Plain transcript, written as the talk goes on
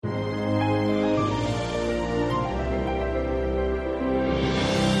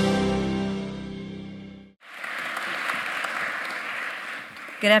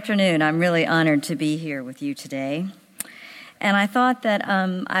Good afternoon. I'm really honored to be here with you today. And I thought that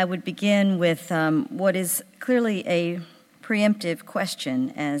I would begin with what is clearly a preemptive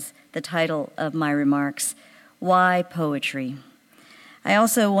question as the title of my remarks: why poetry? I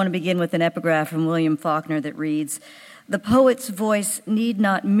also want to begin with an epigraph from William Faulkner that reads, "The poet's voice need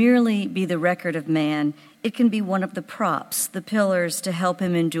not merely be the record of man, it can be one of the props, the pillars to help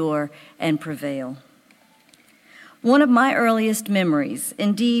him endure and prevail." One of my earliest memories,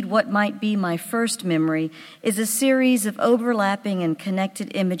 indeed what might be my first memory, is a series of overlapping and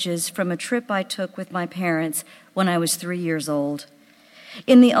connected images from a trip I took with my parents when I was 3 years old.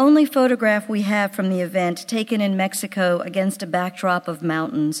 In the only photograph we have from the event, taken in Mexico against a backdrop of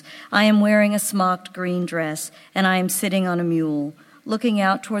mountains, I am wearing a smocked green dress, and I am sitting on a mule, looking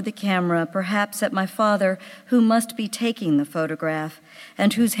out toward the camera, perhaps at my father, who must be taking the photograph,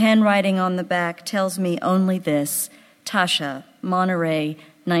 and whose handwriting on the back tells me only this: Tasha, Monterey,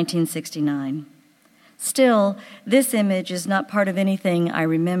 1969. Still, this image is not part of anything I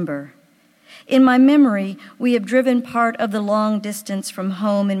remember. In my memory, we have driven part of the long distance from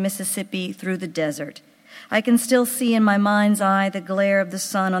home in Mississippi through the desert. I can still see in my mind's eye the glare of the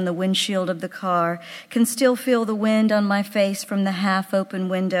sun on the windshield of the car, can still feel the wind on my face from the half-open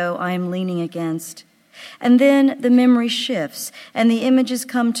window I am leaning against. And then the memory shifts, and the images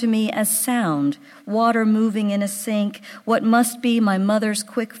come to me as sound, water moving in a sink, what must be my mother's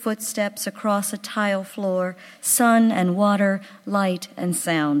quick footsteps across a tile floor, sun and water, light and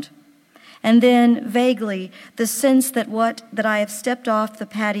sound. And then, vaguely, the sense that I have stepped off the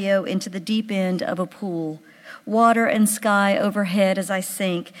patio into the deep end of a pool. Water and sky overhead as I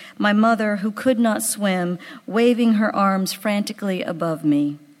sink, my mother, who could not swim, waving her arms frantically above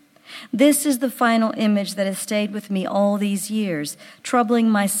me. This is the final image that has stayed with me all these years, troubling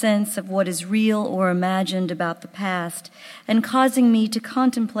my sense of what is real or imagined about the past, and causing me to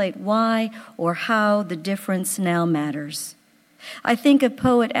contemplate why or how the difference now matters. I think of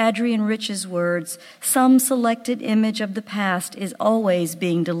poet Adrienne Rich's words, "Some selected image of the past is always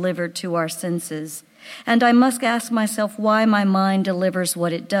being delivered to our senses." And I must ask myself why my mind delivers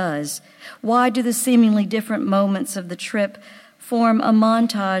what it does. Why do the seemingly different moments of the trip form a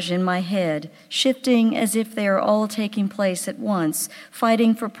montage in my head, shifting as if they are all taking place at once,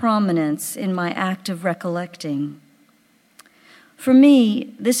 fighting for prominence in my act of recollecting? For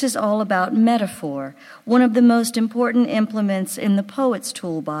me, this is all about metaphor, one of the most important implements in the poet's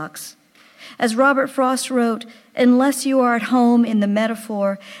toolbox. As Robert Frost wrote, "Unless you are at home in the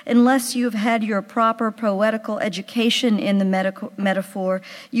metaphor, unless you have had your proper poetical education in the metaphor,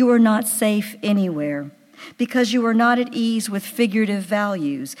 you are not safe anywhere. Because you are not at ease with figurative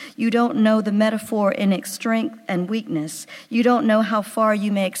values. You don't know the metaphor in its strength and weakness. You don't know how far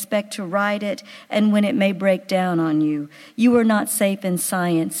you may expect to ride it and when it may break down on you. You are not safe in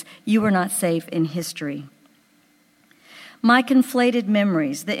science. You are not safe in history." My conflated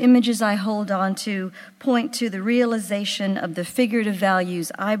memories, the images I hold on to, point to the realization of the figurative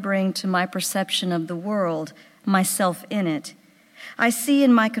values I bring to my perception of the world, myself in it. I see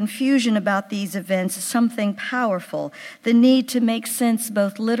in my confusion about these events something powerful, the need to make sense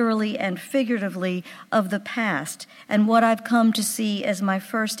both literally and figuratively of the past and what I've come to see as my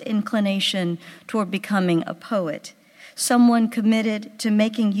first inclination toward becoming a poet, someone committed to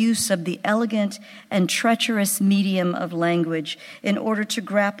making use of the elegant and treacherous medium of language in order to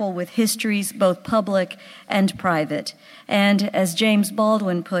grapple with histories both public and private, and, as James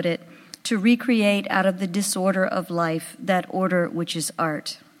Baldwin put it, to recreate out of the disorder of life that order which is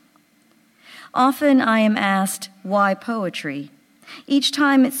art. Often I am asked, why poetry? Each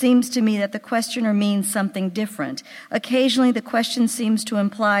time it seems to me that the questioner means something different. Occasionally the question seems to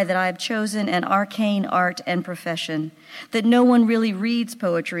imply that I have chosen an arcane art and profession, that no one really reads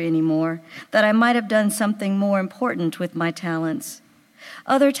poetry anymore, that I might have done something more important with my talents.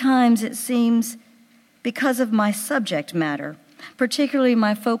 Other times it seems because of my subject matter, particularly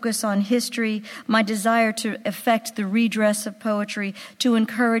my focus on history, my desire to effect the redress of poetry, to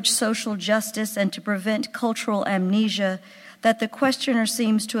encourage social justice and to prevent cultural amnesia, that the questioner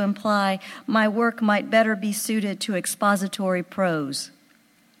seems to imply my work might better be suited to expository prose.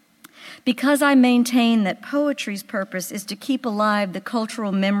 Because I maintain that poetry's purpose is to keep alive the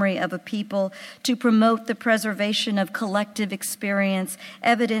cultural memory of a people, to promote the preservation of collective experience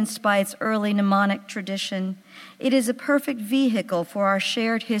evidenced by its early mnemonic tradition, it is a perfect vehicle for our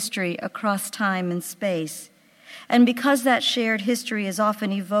shared history across time and space. And because that shared history is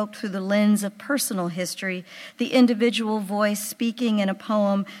often evoked through the lens of personal history, the individual voice speaking in a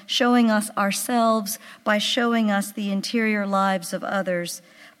poem, showing us ourselves by showing us the interior lives of others,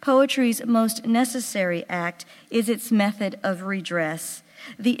 poetry's most necessary act is its method of redress,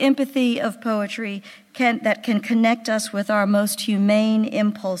 the empathy of poetry that can connect us with our most humane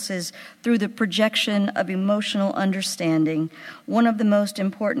impulses through the projection of emotional understanding, one of the most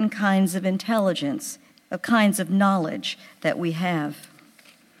important kinds of intelligence, of kinds of knowledge that we have.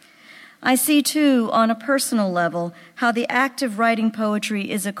 I see, too, on a personal level, how the act of writing poetry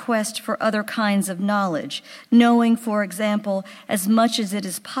is a quest for other kinds of knowledge, knowing, for example, as much as it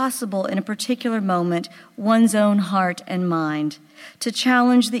is possible in a particular moment, one's own heart and mind, to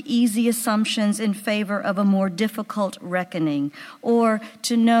challenge the easy assumptions in favor of a more difficult reckoning, or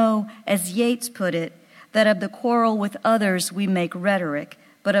to know, as Yeats put it, that of the quarrel with others we make rhetoric,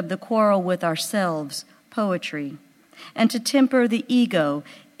 but of the quarrel with ourselves, poetry, and to temper the ego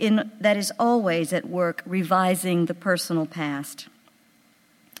that is always at work revising the personal past.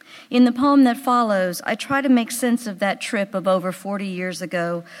 In the poem that follows, I try to make sense of that trip of over 40 years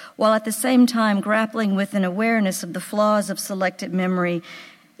ago, while at the same time grappling with an awareness of the flaws of selected memory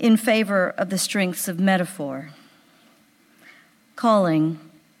in favor of the strengths of metaphor. Calling,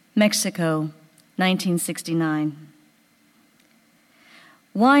 Mexico, 1969.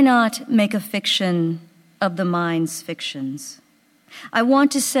 Why not make a fiction of the mind's fictions? I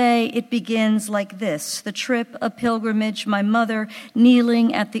want to say it begins like this: the trip, a pilgrimage, my mother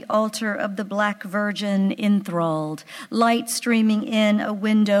kneeling at the altar of the Black Virgin, enthralled, light streaming in a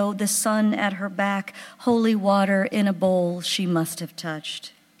window, the sun at her back, holy water in a bowl she must have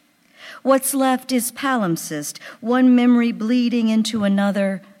touched. What's left is palimpsest, one memory bleeding into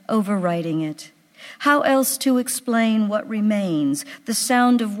another, overwriting it. How else to explain what remains? The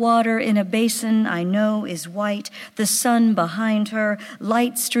sound of water in a basin I know is white, the sun behind her,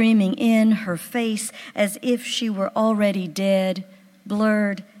 light streaming in her face as if she were already dead,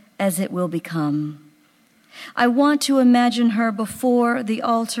 blurred as it will become. I want to imagine her before the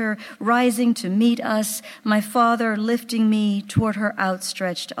altar, rising to meet us, my father lifting me toward her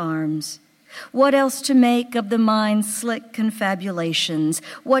outstretched arms. What else to make of the mind's slick confabulations?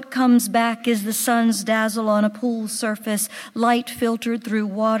 What comes back is the sun's dazzle on a pool surface, light filtered through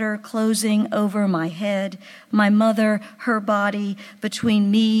water closing over my head, my mother, her body, between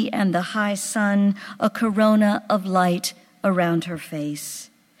me and the high sun, a corona of light around her face.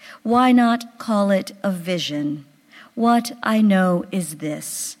 Why not call it a vision? What I know is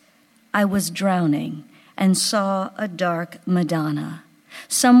this: I was drowning and saw a dark Madonna.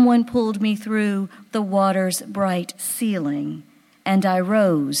 Someone pulled me through the water's bright ceiling, and I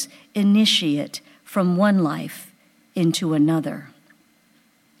rose, initiate, from one life into another.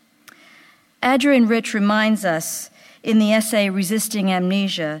 Adrienne Rich reminds us in the essay Resisting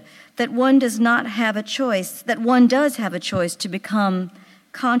Amnesia that one does have a choice to become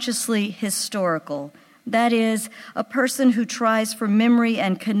consciously historical. That is, a person who tries for memory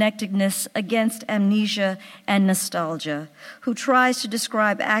and connectedness against amnesia and nostalgia, who tries to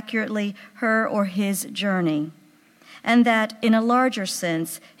describe accurately her or his journey. And that, in a larger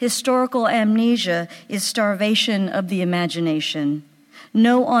sense, historical amnesia is starvation of the imagination.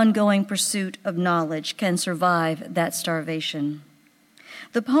 No ongoing pursuit of knowledge can survive that starvation.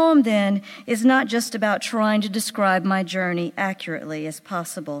 The poem, then, is not just about trying to describe my journey accurately as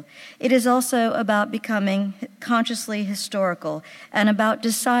possible. It is also about becoming consciously historical and about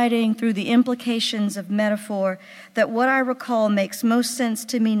deciding through the implications of metaphor that what I recall makes most sense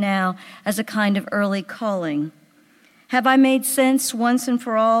to me now as a kind of early calling. Have I made sense once and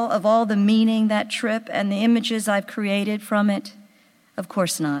for all of all the meaning that trip and the images I've created from it? Of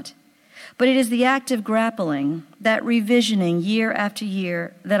course not. But it is the act of grappling, that revisioning year after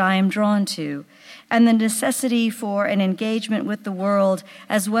year, that I am drawn to, and the necessity for an engagement with the world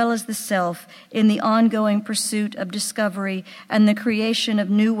as well as the self in the ongoing pursuit of discovery and the creation of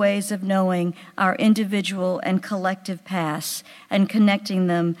new ways of knowing our individual and collective pasts and connecting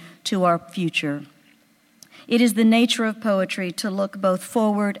them to our future. It is the nature of poetry to look both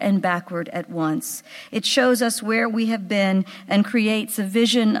forward and backward at once. It shows us where we have been and creates a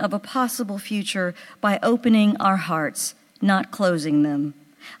vision of a possible future by opening our hearts, not closing them.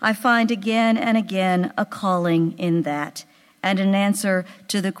 I find again and again a calling in that and an answer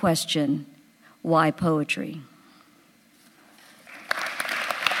to the question, why poetry?